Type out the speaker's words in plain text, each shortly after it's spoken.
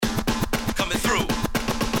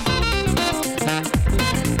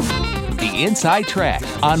The Inside Track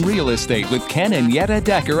on Real Estate with Ken and Yetta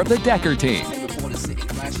Decker of the Decker Team.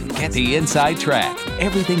 Get the Inside Track.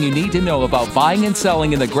 Everything you need to know about buying and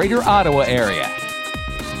selling in the Greater Ottawa area.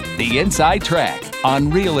 The Inside Track on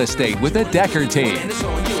Real Estate with the Decker Team.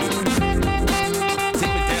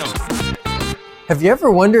 Have you ever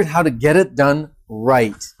wondered how to get it done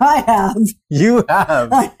right? I have. You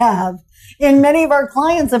have. I have. And many of our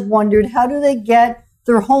clients have wondered, how do they get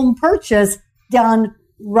their home purchase done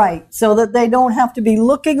right so that they don't have to be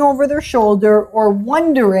looking over their shoulder or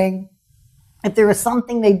wondering if there was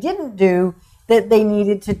something they didn't do that they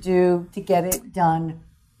needed to do to get it done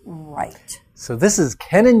right. So this is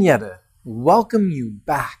Ken and Yetta. Welcome you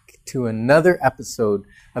back to another episode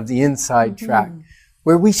of The Inside Track,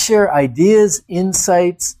 where we share ideas,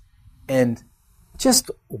 insights, and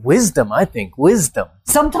just wisdom, I think. Wisdom.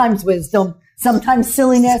 Sometimes wisdom, sometimes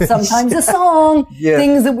silliness, sometimes a song, Yeah.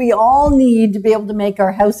 Things that we all need to be able to make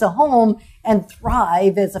our house a home and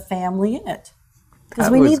thrive as a family in it. Because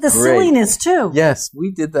That we was need the great. silliness too. Yes,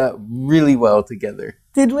 we did that really well together.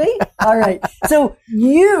 Did we? All right. So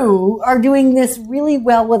you are doing this really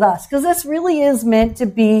well with us because this really is meant to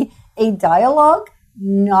be a dialogue,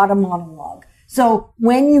 not a monologue. So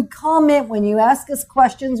when you comment, when you ask us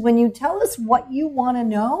questions, when you tell us what you want to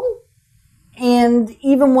know, and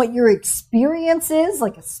even what your experience is,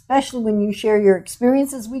 like especially when you share your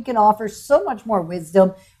experiences, we can offer so much more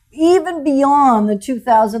wisdom, even beyond the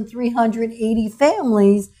 2,380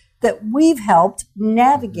 families that we've helped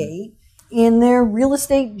navigate in their real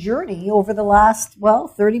estate journey over the last,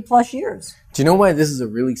 30 plus years. Do you know why this is a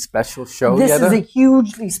really special show, This Yetta? is a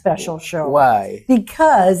hugely special show. Why?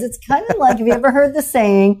 Because it's kind of like, have you ever heard the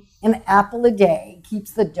saying, an apple a day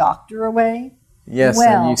keeps the doctor away? Yes,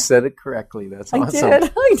 Well, and you said it correctly. That's I awesome.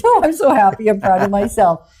 did. I know. I'm so happy. I'm proud of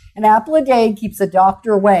myself. An apple a day keeps the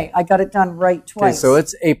doctor away. I got it done right Okay, twice. so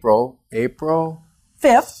it's April,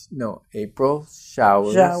 5th, April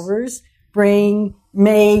showers. showers, spring,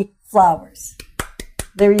 May, flowers.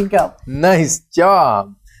 There you go. Nice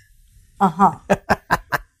job.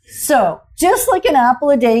 So, just like an apple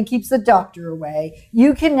a day keeps the doctor away,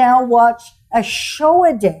 you can now watch a show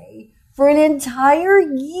a day for an entire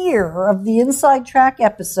year of the Inside Track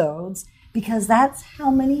episodes, because that's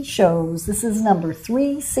how many shows. This is number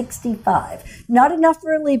 365. Not enough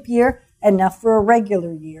for a leap year, enough for a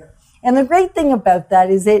regular year. And the great thing about that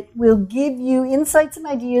is it will give you insights and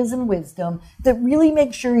ideas and wisdom that really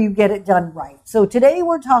make sure you get it done right. So today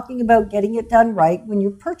we're talking about getting it done right when you're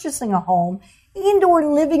purchasing a home and or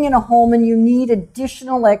living in a home and you need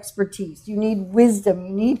additional expertise. You need wisdom.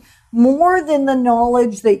 You need more than the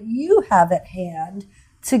knowledge that you have at hand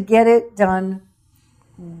to get it done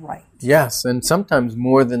right. Yes, and sometimes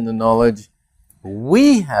more than the knowledge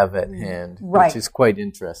we have at hand, Right. which is quite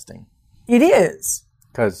interesting. It is.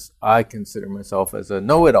 Because I consider myself as a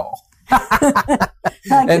know-it-all. I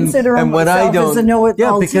consider what myself as a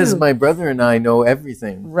know-it-all yeah, because too. my brother and I know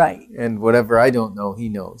everything. Right, And whatever I don't know, he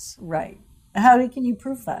knows. right. How can you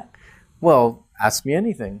prove that? Well, ask me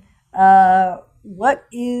anything. What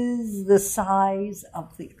is the size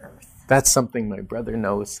of the earth? That's something my brother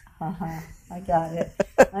knows. I got it.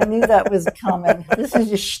 I knew that was coming. This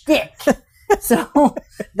is a shtick. So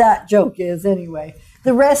that joke is anyway.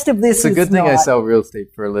 The rest of this It's a is good thing I not. sell real estate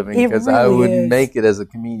for a living It because I really wouldn't is. make it as a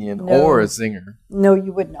comedian No. or a singer. No,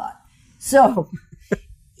 you would not. So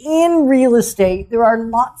in real estate, there are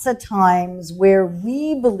lots of times where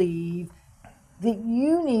we believe that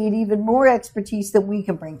you need even more expertise than we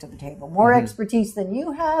can bring to the table, more expertise than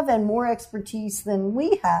you have and more expertise than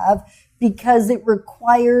we have, because it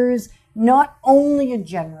requires not only a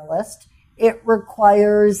generalist, it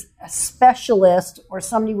requires a specialist or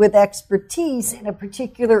somebody with expertise in a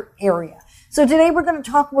particular area. So today we're going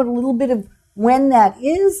to talk about a little bit of when that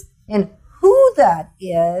is and who that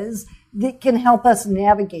is that can help us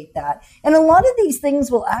navigate that. And a lot of these things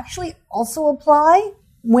will actually also apply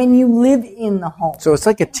when you live in the home. So it's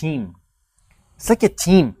like a team. It's like a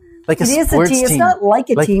team. Like a It is a sports team. It's not like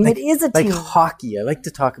a team. It is a team. Like hockey. I like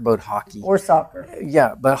to talk about hockey. Or soccer.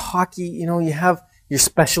 Yeah, but hockey, you have your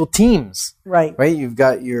special teams. Right. Right? You've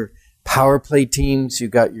got your power play teams,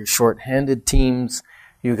 you've got your shorthanded teams,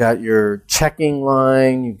 you've got your checking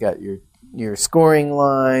line, you've got your scoring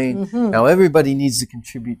line. Now everybody needs to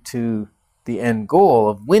contribute to the end goal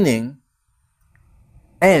of winning.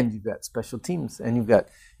 And you've got special teams, and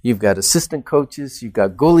you've got assistant coaches, you've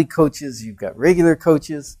got goalie coaches, you've got regular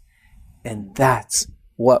coaches, and that's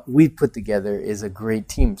what we put together is a great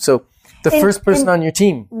team. So the first person on your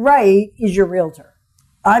team, right, is your realtor.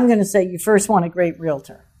 I'm going to say you first want a great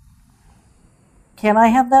realtor. Can I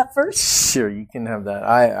have that first? sure, you can have that.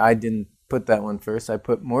 I didn't put that one first. I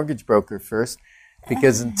put mortgage broker first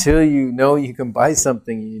because until you know you can buy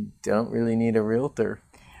something, you don't really need a realtor.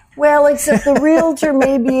 Well, except the realtor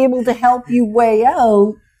may be able to help you weigh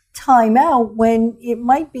out, time out when it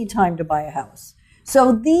might be time to buy a house.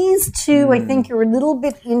 So these two, I think, are a little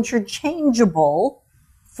bit interchangeable,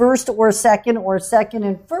 first or second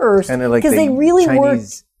and first, Kind of like because they really work.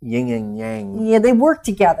 Chinese yin and yang. Yeah, they work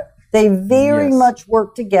together. They very much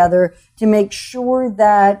work together to make sure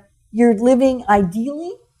that you're living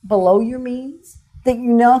ideally below your means, that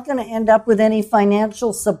you're not going to end up with any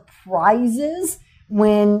financial surprises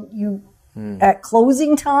when you at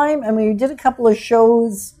closing time. I mean, we did a couple of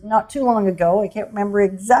shows not too long ago. I can't remember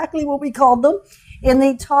exactly what we called them. And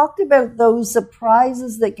they talked about those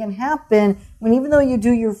surprises that can happen when, even though you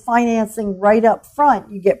do your financing right up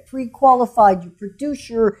front, you get pre-qualified, you produce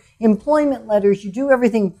your employment letters, you do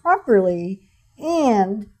everything properly.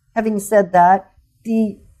 And having said that,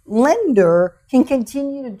 the lender can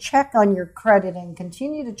continue to check on your credit and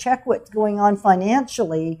continue to check what's going on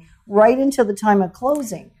financially right until the time of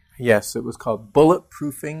closing. Yes, it was called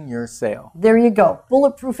Bulletproofing Your Sale. There you go.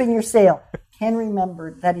 Bulletproofing Your Sale. Ken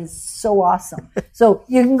remembered. That is so awesome. So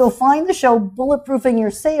you can go find the show Bulletproofing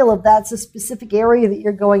Your Sale if that's a specific area that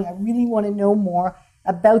you're going. I really want to know more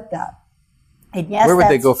about that. And yes, where would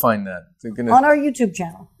they go find that? They're gonna... On our YouTube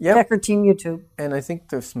channel, Decker Team YouTube. And I think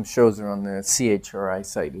there's some shows are on the CHRI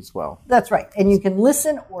site as well. That's right. And you can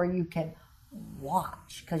listen or you can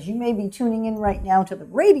watch, because you may be tuning in right now to the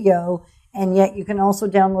radio, and yet you can also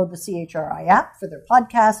download the CHRI app for their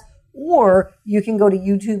podcast, or you can go to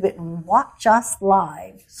YouTube and watch us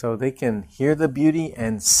live. So they can hear the beauty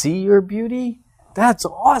and see your beauty? That's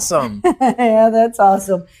awesome. Yeah, that's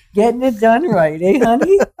awesome. Getting it done right, eh,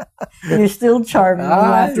 honey? You're still charming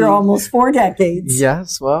after almost 4 decades.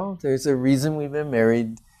 Yes, well, there's a reason we've been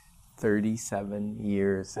married 37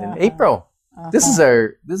 years in April. This is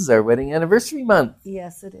our wedding anniversary month.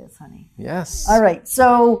 Yes, it is, honey. Yes. All right,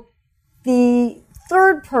 so the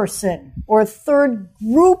third person or third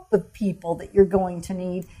group of people that you're going to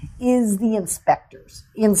need is the inspectors.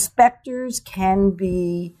 Inspectors can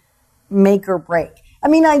be make or break. I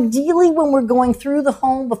mean, ideally, when we're going through the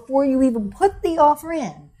home, before you even put the offer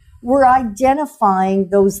in, we're identifying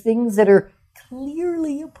those things that are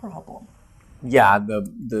clearly a problem. Yeah,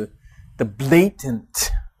 the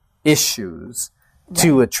blatant issues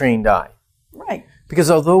to a trained eye. Right.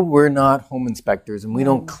 Because although we're not home inspectors and we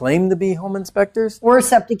don't claim to be home inspectors, or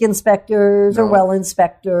septic inspectors or well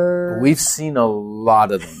inspectors, we've seen a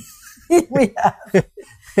lot of them. We have.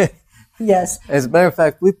 Yes. As a matter of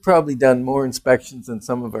fact, we've probably done more inspections than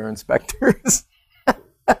some of our inspectors.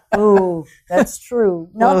 Oh, that's true.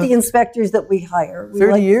 Not the inspectors that we hire.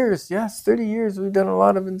 30 years, yes, 30 years. We've done a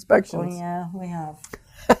lot of inspections. Oh, yeah, we have.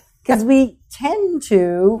 Because we tend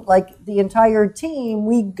to, like the entire team,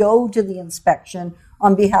 we go to the inspection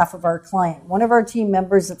on behalf of our client. One of our team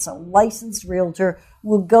members that's a licensed realtor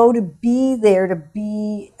will go to be there to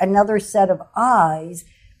be another set of eyes.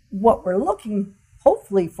 What we're looking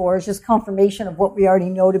hopefully for is just confirmation of what we already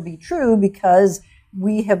know to be true, because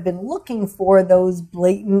we have been looking for those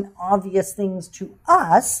blatant, obvious things to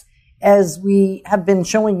us as we have been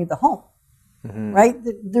showing you the home, right?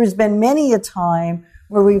 There's been many a time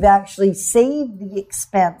where we've actually saved the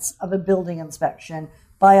expense of a building inspection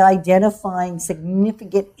by identifying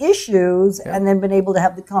significant issues and then been able to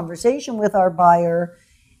have the conversation with our buyer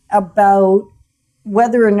about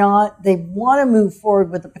whether or not they want to move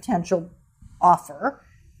forward with a potential offer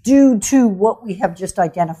due to what we have just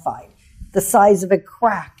identified. The size of a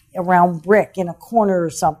crack around brick in a corner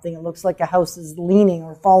or something. It looks like a house is leaning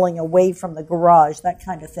or falling away from the garage, that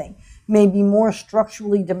kind of thing. May be more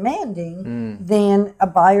structurally demanding than a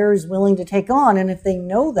buyer is willing to take on. And if they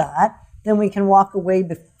know that, then we can walk away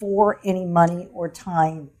before any money or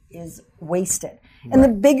time is wasted. Right. And the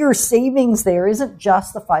bigger savings there isn't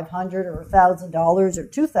just the $500 or $1,000 or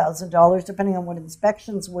 $2,000, depending on what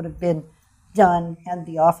inspections would have been done had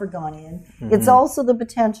the offer gone in. It's also the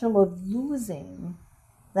potential of losing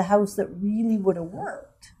the house that really would have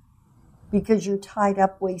worked because you're tied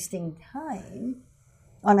up wasting time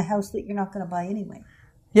on a house that you're not going to buy anyway.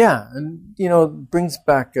 Yeah, and it brings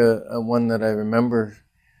back a one that I remember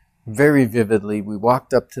very vividly. We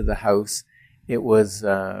walked up to the house. It was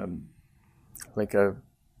like a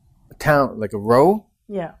town, like a row.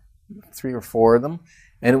 Yeah. 3 or 4 of them.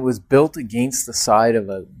 And it was built against the side of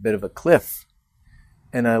a bit of a cliff.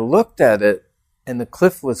 And I looked at it, and the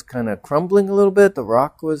cliff was kind of crumbling a little bit. The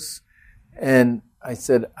rock was, and I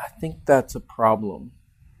said, I think that's a problem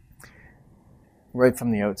right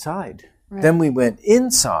from the outside. Right. Then we went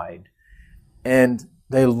inside, and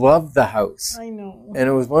They loved the house. I know. And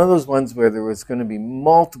it was one of those ones where there was going to be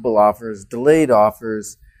multiple offers, delayed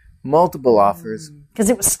offers, multiple offers. Because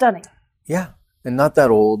it was stunning. Yeah, and not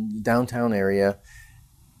that old, downtown area.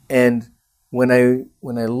 And when I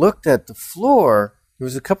looked at the floor, there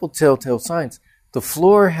was a couple telltale signs. The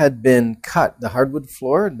floor had been cut. The hardwood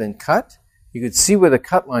floor had been cut. You could see where the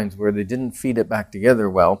cut lines were. They didn't feed it back together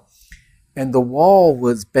well. And the wall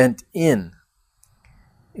was bent in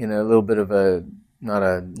a little bit of a, not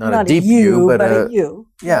a deep U, but a U.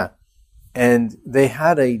 Yeah. And they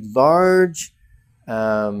had a large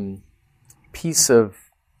piece of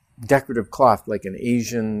decorative cloth, like an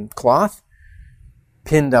Asian cloth,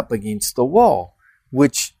 pinned up against the wall,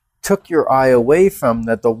 which took your eye away from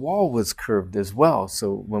that the wall was curved as well.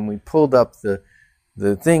 So when we pulled up the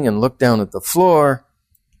thing and looked down at the floor,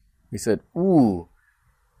 we said, ooh,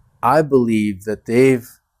 I believe that they've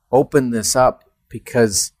opened this up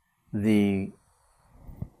because the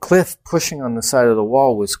cliff pushing on the side of the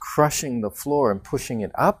wall was crushing the floor and pushing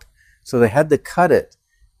it up. So they had to cut it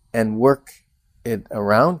and work it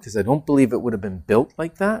around, because I don't believe it would have been built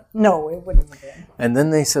like that. No, it wouldn't have been. And then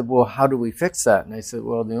they said, well, how do we fix that? And I said,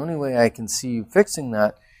 well, the only way I can see you fixing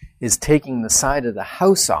that is taking the side of the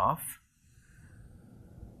house off,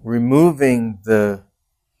 removing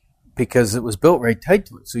because it was built right tight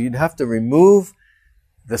to it. So you'd have to remove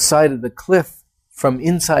the side of the cliff from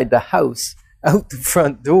inside the house, out the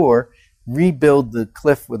front door, rebuild the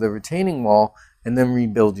cliff with a retaining wall, and then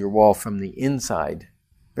rebuild your wall from the inside.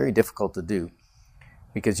 Very difficult to do,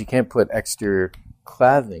 because you can't put exterior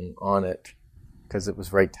cladding on it because it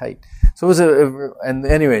was right tight. So it was and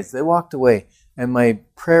anyways, they walked away. And my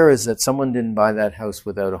prayer is that someone didn't buy that house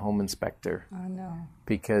without a home inspector. I know.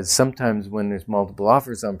 Because sometimes when there's multiple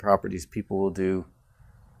offers on properties, people will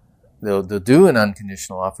they'll do an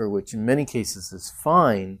unconditional offer, which in many cases is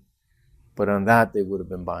fine, but on that they would have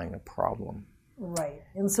been buying a problem. Right.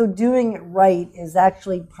 And so doing it right is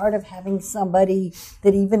actually part of having somebody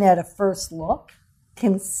that even at a first look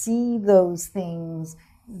can see those things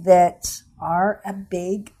that are a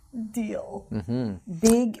big deal. Mm-hmm.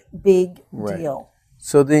 Big right. deal.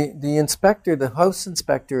 So the inspector, the house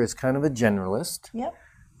inspector, is kind of a generalist. Yep.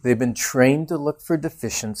 They've been trained to look for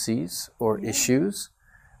deficiencies or issues.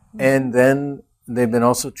 Mm-hmm. And then they've been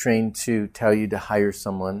also trained to tell you to hire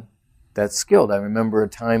someone that's skilled. I remember a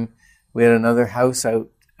time we had another house out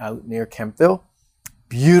near Kempville.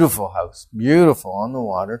 Beautiful house, beautiful on the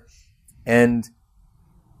water. And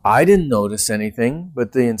I didn't notice anything,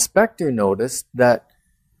 but the inspector noticed that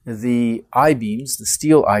the I-beams, the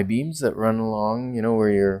steel I-beams that run along, where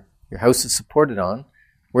your house is supported on,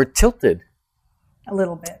 were tilted. A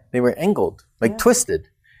little bit. They were angled, twisted.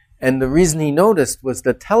 And the reason he noticed was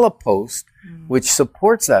the telepost, which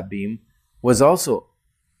supports that beam, was also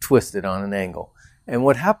twisted on an angle. And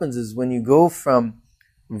what happens is when you go from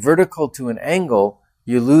vertical to an angle,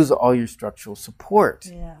 you lose all your structural support.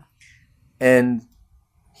 Yeah. And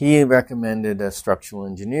he recommended a structural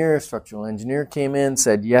engineer. A structural engineer came in,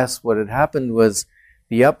 said, yes, what had happened was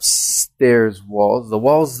the upstairs walls, the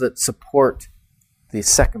walls that support the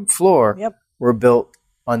second floor, were built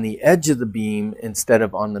on the edge of the beam instead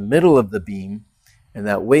of on the middle of the beam, and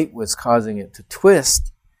that weight was causing it to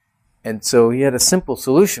twist. And so he had a simple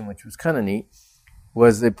solution, which was kind of neat,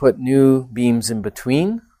 was they put new beams in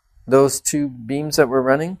between those two beams that were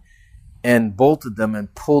running and bolted them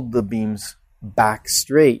and pulled the beams back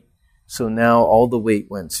straight. So now all the weight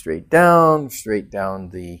went straight down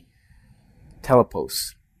the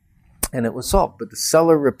teleposts. And it was solved. But the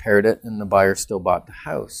seller repaired it and the buyer still bought the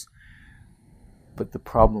house. But the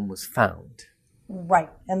problem was found. Right.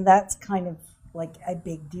 And that's kind of like a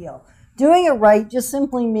big deal. Doing it right just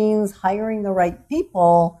simply means hiring the right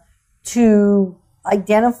people to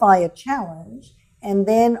identify a challenge. And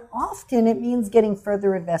then often it means getting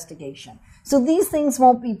further investigation. So these things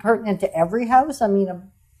won't be pertinent to every house. I mean, a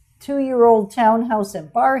 2-year-old townhouse in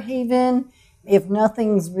Barrhaven, if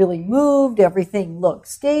nothing's really moved, everything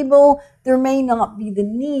looks stable, there may not be the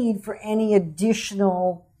need for any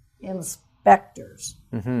additional inspectors.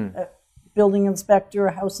 Mm-hmm. A building inspector,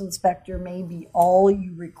 a house inspector may be all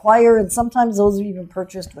you require. And sometimes those are even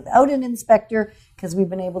purchased without an inspector because we've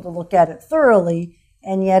been able to look at it thoroughly.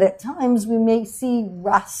 And yet at times we may see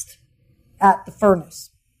rust at the furnace.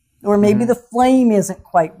 Or maybe the flame isn't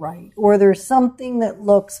quite right. Or there's something that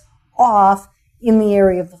looks off in the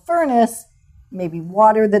area of the furnace. Maybe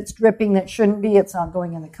water that's dripping that shouldn't be. It's not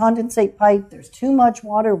going in the condensate pipe. There's too much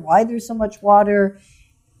water. Why there's so much water?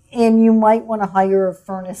 And you might want to hire a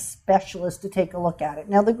furnace specialist to take a look at it.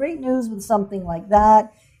 Now, the great news with something like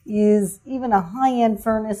that is even a high-end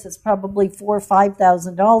furnace is probably $4,000 or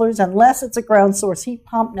 $5,000, unless it's a ground source heat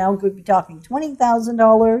pump. Now could be talking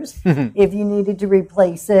 $20,000 if you needed to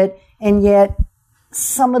replace it. And yet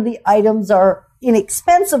some of the items are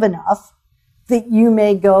inexpensive enough that you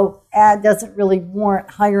may go, it doesn't really warrant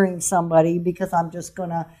hiring somebody because I'm just going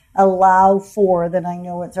to allow for that. I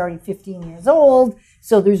know it's already 15 years old,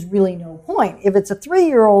 so there's really no point. If it's a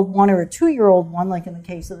 3-year-old one or a 2-year-old one, like in the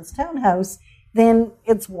case of this townhouse, then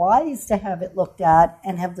it's wise to have it looked at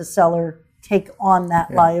and have the seller take on that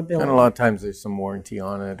liability. And a lot of times there's some warranty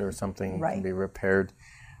on it or something Right. can be repaired.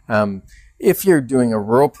 If you're doing a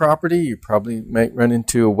rural property, you probably might run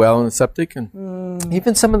into a well and a septic. And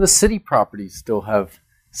even some of the city properties still have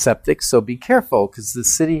septic, so be careful because the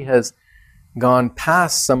city has gone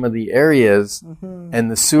past some of the areas and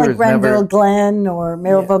the sewers Like Granville never... Glen or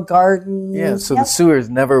Maryville Gardens. Yeah, so the sewers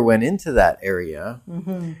never went into that area.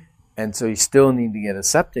 And so you still need to get a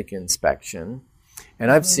septic inspection. And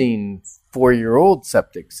I've seen 4-year-old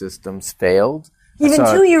septic systems failed. Even I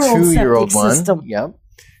saw a 2-year-old septic one, system. Yep,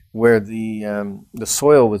 where the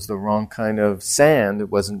soil was the wrong kind of sand. It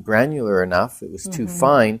wasn't granular enough. It was too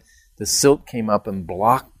fine. The silt came up and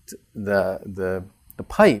blocked the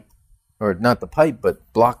pipe, or not the pipe,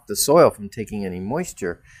 but blocked the soil from taking any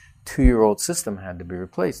moisture. 2-year-old system had to be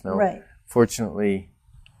replaced. Now, Right. fortunately,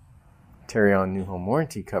 Terrion New Home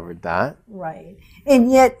Warranty covered that. Right. And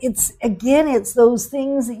yet it's those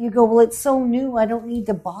things that you go, well, it's so new, I don't need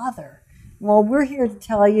to bother. Well, we're here to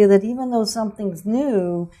tell you that even though something's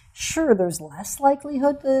new, sure, there's less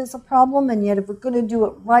likelihood that there's a problem, and yet if we're going to do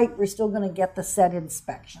it right, we're still going to get the set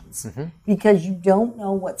inspections because you don't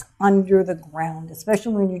know what's under the ground,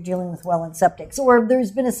 especially when you're dealing with well and septic. So if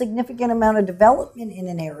there's been a significant amount of development in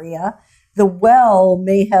an area, the well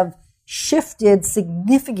may have shifted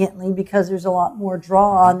significantly because there's a lot more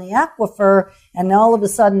draw on the aquifer, and all of a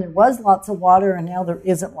sudden there was lots of water and now there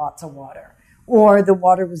isn't lots of water. Or the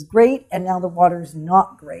water was great and now the water is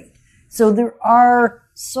not great. So there are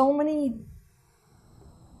so many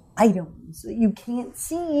items that you can't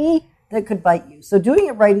see that could bite you. So doing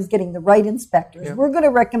it right is getting the right inspectors. We're going to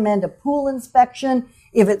recommend a pool inspection.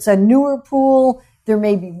 If it's a newer pool, there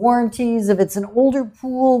may be warranties. If it's an older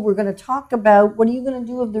pool, we're going to talk about what are you going to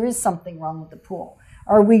do if there is something wrong with the pool.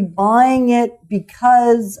 Are we buying it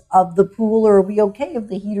because of the pool, or are we okay if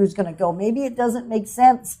the heater's going to go? Maybe it doesn't make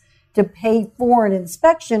sense to pay for an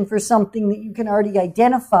inspection for something that you can already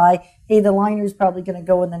identify. Hey, the liner's probably going to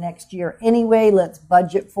go in the next year anyway. Let's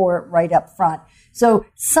budget for it right up front. So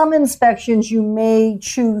some inspections you may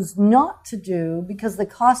choose not to do because the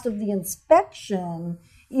cost of the inspection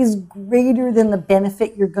is greater than the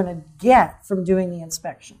benefit you're going to get from doing the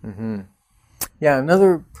inspection. Yeah,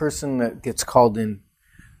 another person that gets called in,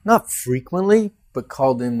 not frequently, but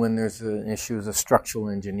called in when there's an issue is a structural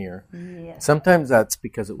engineer. Yes. Sometimes that's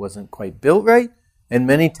because it wasn't quite built right, and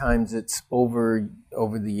many times it's over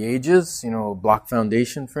the ages. You know, a block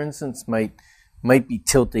foundation, for instance, might be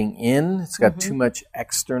tilting in. It's got too much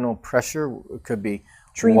external pressure. It could be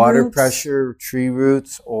Tree water roots. pressure, tree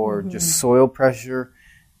roots, or just soil pressure.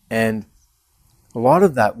 And a lot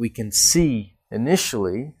of that we can see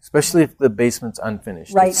initially, especially if the basement's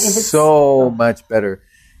unfinished. Right. It's If it's- so much better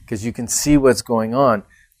because you can see what's going on.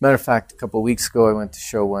 Matter of fact, a couple of weeks ago, I went to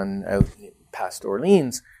show one out past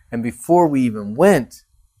Orleans, and before we even went,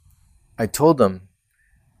 I told them,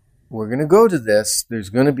 we're going to go to this. There's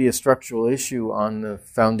going to be a structural issue on the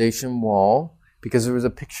foundation wall because there was a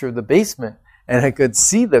picture of the basement, and I could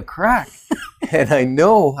see the crack, and I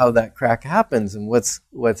know how that crack happens and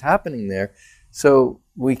what's happening there. So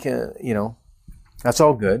we can, that's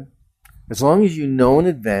all good. As long as you know in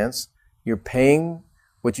advance, you're paying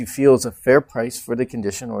what you feel is a fair price for the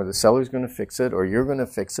condition, or the seller's going to fix it, or you're going to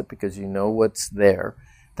fix it because you know what's there.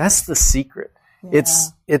 That's the secret. Yeah.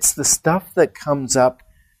 It's the stuff that comes up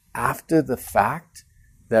after the fact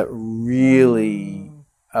that really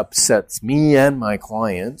upsets me and my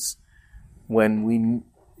clients when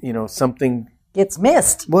something Gets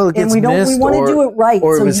missed. Well, it gets and we missed, want to do it right.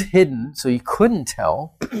 or so it was hidden, so you couldn't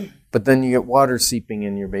tell. But then you get water seeping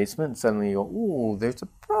in your basement, and suddenly you go, "Ooh, there's a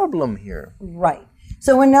problem here." Right.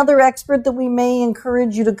 So another expert that we may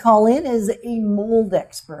encourage you to call in is a mold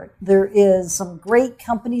expert. There is some great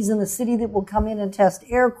companies in the city that will come in and test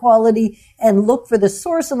air quality and look for the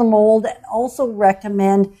source of the mold, and also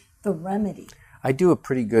recommend the remedy. I do a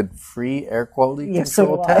pretty good free air quality Yeah, so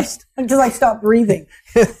control do I. test. Until I stop breathing.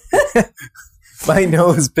 My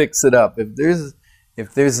nose picks it up.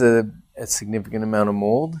 If there's a significant amount of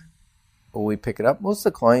mold, we pick it up. Most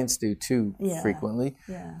of the clients do too, frequently.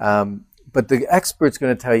 Yeah. But the expert's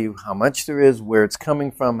going to tell you how much there is, where it's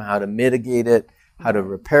coming from, how to mitigate it, how to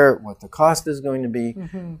repair it, what the cost is going to be.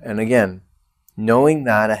 And again, knowing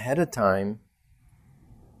that ahead of time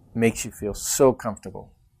makes you feel so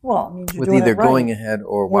comfortable Well, it means you're with doing either it right. going ahead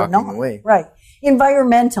or walking not. away. Right.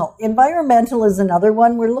 Environmental. Environmental is another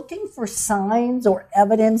one. We're looking for signs or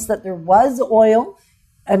evidence that there was oil,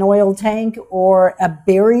 an oil tank, or a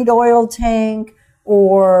buried oil tank,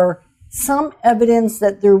 or some evidence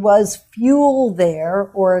that there was fuel there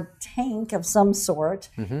or a tank of some sort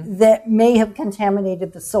that may have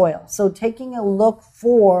contaminated the soil. So taking a look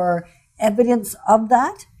for evidence of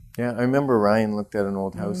that. Yeah, I remember Ryan looked at an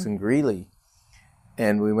old house in Greeley,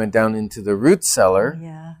 and we went down into the root cellar,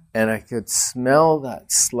 Yeah. and I could smell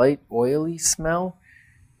that slight oily smell.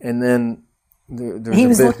 And then there He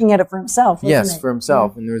was a bit, looking at it for himself, wasn't yes, he? for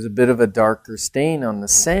himself, and there was a bit of a darker stain on the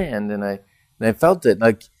sand, and I felt it,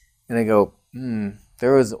 like, and I go,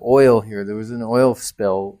 there was oil here. There was an oil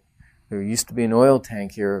spill. There used to be an oil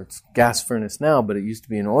tank here. It's a gas furnace now, but it used to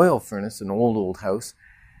be an oil furnace, an old house.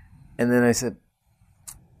 And then I said,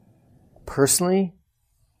 personally,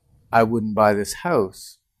 I wouldn't buy this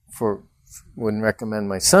house. Wouldn't recommend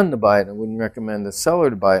my son to buy it. I wouldn't recommend the seller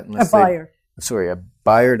to buy it unless A buyer. a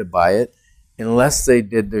buyer to buy it, unless they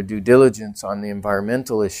did their due diligence on the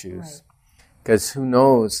environmental issues. Because who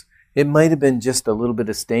knows? It might have been just a little bit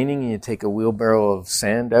of staining and you take a wheelbarrow of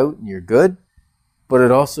sand out and you're good. But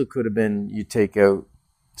it also could have been you take out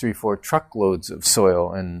 3-4 truckloads of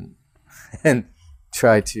soil and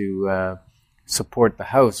try to support the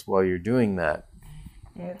house while you're doing that.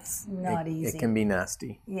 It's not easy. It can be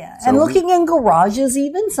nasty. Yeah, So and looking in garages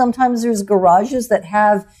even, sometimes there's garages that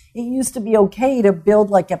it used to be okay to build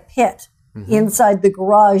like a pit inside the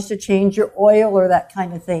garage to change your oil or that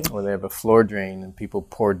kind of thing. Or they have a floor drain and people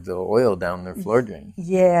poured the oil down their floor drain.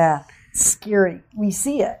 Yeah, scary. We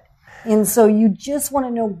see it. And so you just want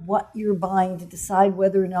to know what you're buying to decide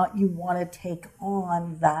whether or not you want to take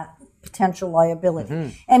on that potential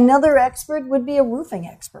liability. Another expert would be a roofing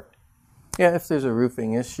expert. Yeah, if there's a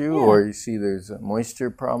roofing issue or you see there's a moisture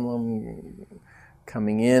problem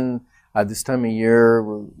coming in, this time of year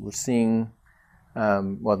we're seeing,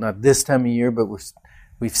 well, not this time of year, but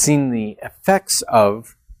we've seen the effects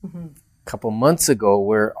of a couple months ago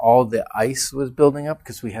where all the ice was building up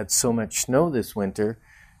because we had so much snow this winter.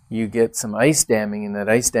 You get some ice damming, and that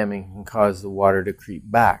ice damming can cause the water to creep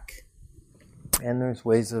back. And there's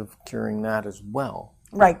ways of curing that as well.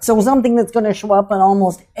 Right. So something that's going to show up on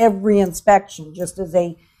almost every inspection, just as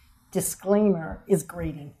a disclaimer, is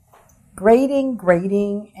grading. Grading,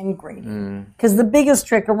 and grading. Because the biggest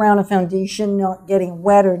trick around a foundation not getting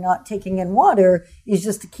wet or not taking in water is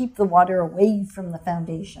just to keep the water away from the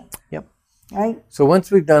foundation. Yep. Right? So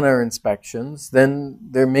once we've done our inspections, then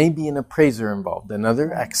there may be an appraiser involved,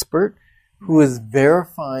 another expert who is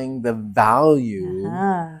verifying the value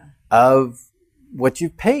of what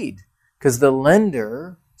you've paid. Because the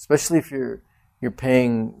lender, especially if you're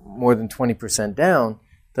paying more than 20% down,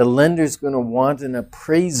 the lender's going to want an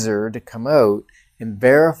appraiser to come out and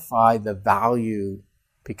verify the value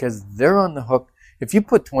because they're on the hook. If you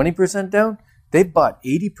put 20% down, they bought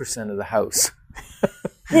 80% of the house.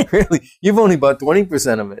 Really, you've only bought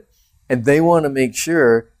 20% of it. And they want to make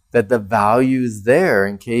sure that the value is there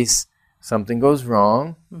in case something goes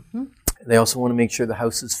wrong. They also want to make sure the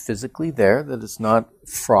house is physically there, that it's not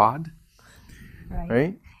fraud.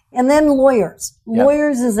 Right? And then lawyers. Yep.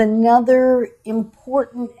 Lawyers is another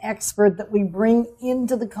important expert that we bring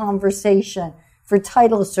into the conversation for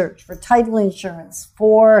title search, for title insurance,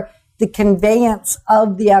 for the conveyance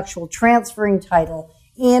of the actual transferring title,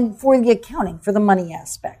 and for the accounting, for the money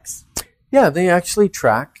aspects. Yeah, they actually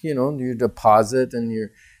track, your deposit and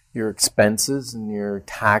your expenses and your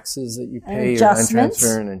taxes that you pay, your land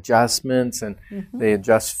transfer and adjustments, and they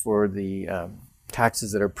adjust for the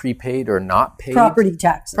taxes that are prepaid or not paid. Property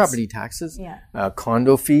taxes. Yeah.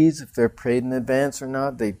 Condo fees, if they're paid in advance or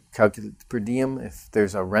not. They calculate the per diem. If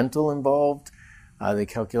there's a rental involved, they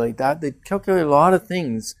calculate that. They calculate a lot of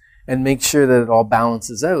things and make sure that it all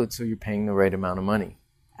balances out so you're paying the right amount of money.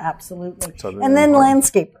 Absolutely. So and then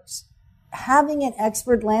landscapers. Having an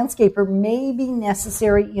expert landscaper may be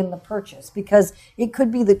necessary in the purchase because it could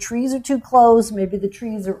be the trees are too close, maybe the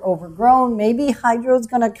trees are overgrown, maybe hydro's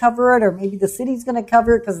going to cover it, or maybe the city's going to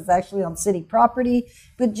cover it because it's actually on city property.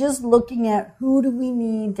 But just looking at who do we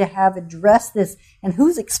need to have address this and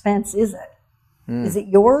whose expense is it? Is it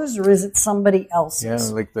yours or is it somebody else's?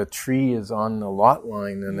 Yeah, like the tree is on the lot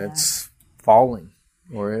line and it's falling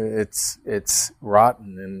or it's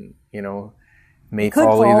rotten and, may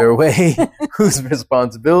fall either way. Whose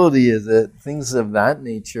responsibility is it? Things of that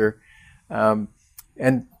nature. And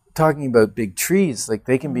talking about big trees, like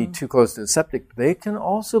they can be too close to the septic. They can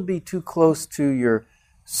also be too close to your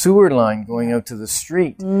sewer line going out to the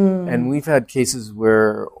street. And we've had cases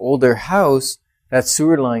where older house, that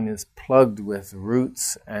sewer line is plugged with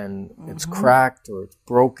roots and it's cracked or it's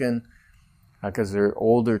broken because they're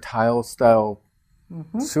older tile style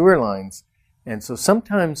sewer lines. And so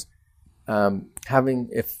sometimes having,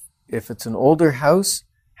 if it's an older house,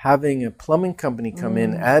 having a plumbing company come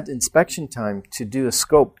in at inspection time to do a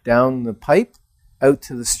scope down the pipe out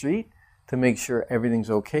to the street to make sure everything's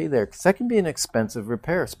okay there. Because that can be an expensive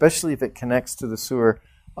repair, especially if it connects to the sewer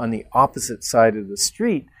on the opposite side of the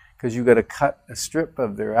street, because you've got to cut a strip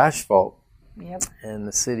of their asphalt. Yep. And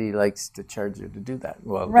the city likes to charge you to do that.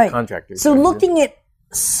 Well, Right. the contractors. So looking at,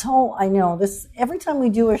 I know this, every time we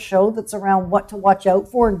do a show that's around what to watch out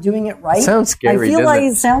for and doing it right. It sounds scary, I feel doesn't like it?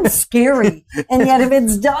 it sounds scary. And yet if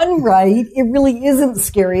it's done right, it really isn't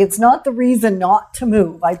scary. It's not the reason not to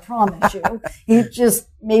move, I promise you. It's just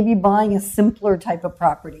maybe buying a simpler type of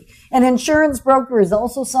property. An insurance broker is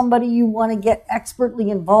also somebody you want to get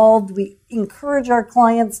expertly involved. We encourage our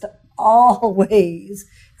clients to always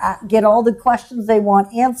get all the questions they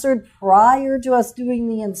want answered prior to us doing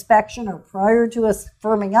the inspection or prior to us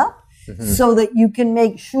firming up, so that you can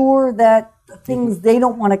make sure that the things they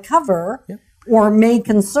don't want to cover or may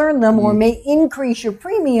concern them or may increase your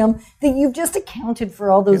premium, that you've just accounted for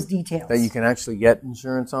all those details. that you can actually get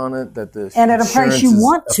insurance on it, that the And at a price insurance you is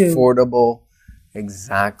want to. affordable.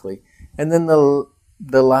 Exactly. And then the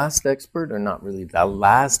last expert, or not really the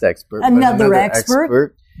last expert, but Another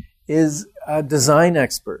expert. is design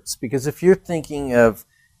experts. Because if you're thinking of,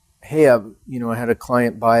 hey, I had a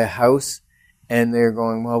client buy a house and they're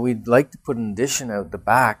going, well, we'd like to put an addition out the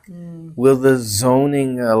back. Will the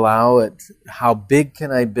zoning allow it? How big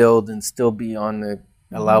can I build and still be on the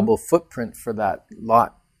allowable footprint for that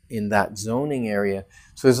lot in that zoning area?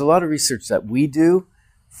 So there's a lot of research that we do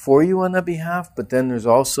for you on that behalf, but then there's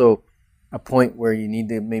also a point where you need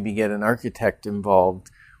to maybe get an architect involved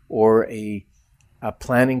or a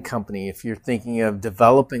planning company if you're thinking of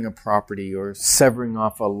developing a property or severing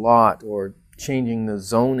off a lot or changing the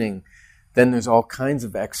zoning. Then there's all kinds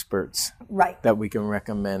of experts that we can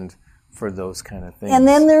recommend for those kind of things. And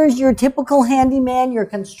then there's your typical handyman, your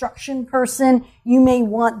construction person. You may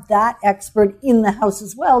want that expert in the house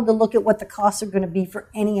as well to look at what the costs are going to be for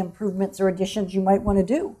any improvements or additions you might want to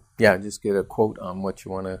do. Yeah, just get a quote on what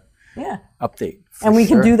you want to update. And we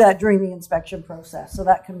can do that during the inspection process, so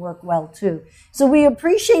that can work well too. So we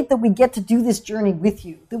appreciate that we get to do this journey with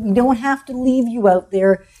you, that we don't have to leave you out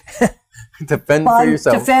there Defend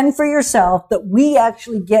for yourself. That we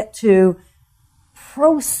actually get to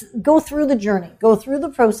go through the journey, go through the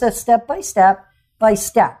process step by step by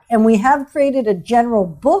step. And we have created a general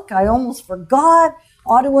book, I almost forgot,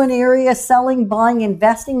 Ottawa and area selling, buying,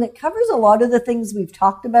 investing, that covers a lot of the things we've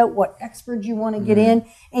talked about, what experts you want to get in.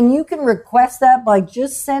 And you can request that by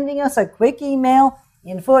just sending us a quick email,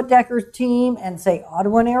 info@Decker's-Team, and say,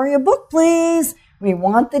 Ottawa and area book, please. We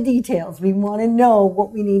want the details. We want to know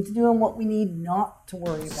what we need to do and what we need not to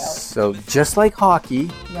worry about. So just like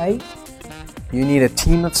hockey, Right? you need a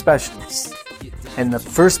team of specialists. And the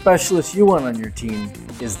first specialist you want on your team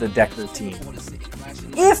is the Decker team.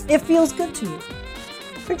 If it feels good to you.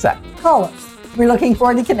 Exactly. Call us. We're looking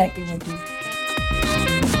forward to connecting with you.